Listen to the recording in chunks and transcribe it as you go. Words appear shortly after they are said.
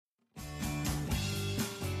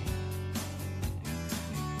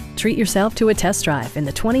Treat yourself to a test drive in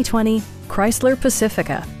the 2020 Chrysler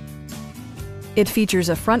Pacifica. It features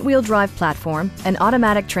a front-wheel drive platform, an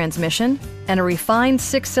automatic transmission, and a refined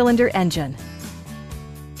 6-cylinder engine.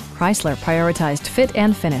 Chrysler prioritized fit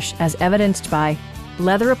and finish as evidenced by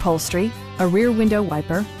leather upholstery, a rear window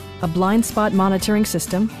wiper, a blind spot monitoring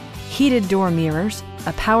system, heated door mirrors,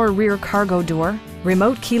 a power rear cargo door,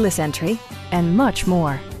 remote keyless entry, and much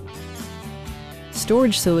more.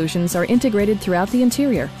 Storage solutions are integrated throughout the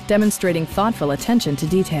interior, demonstrating thoughtful attention to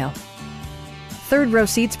detail. Third-row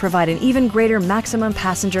seats provide an even greater maximum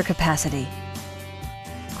passenger capacity.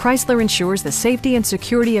 Chrysler ensures the safety and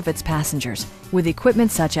security of its passengers with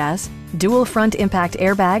equipment such as dual front impact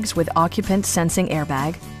airbags with occupant sensing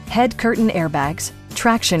airbag, head curtain airbags,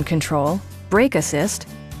 traction control, brake assist,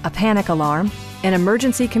 a panic alarm, an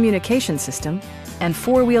emergency communication system, and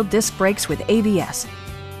 4-wheel disc brakes with ABS.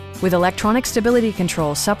 With electronic stability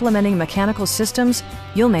control supplementing mechanical systems,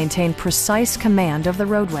 you'll maintain precise command of the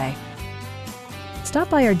roadway.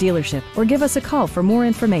 Stop by our dealership or give us a call for more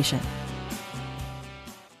information.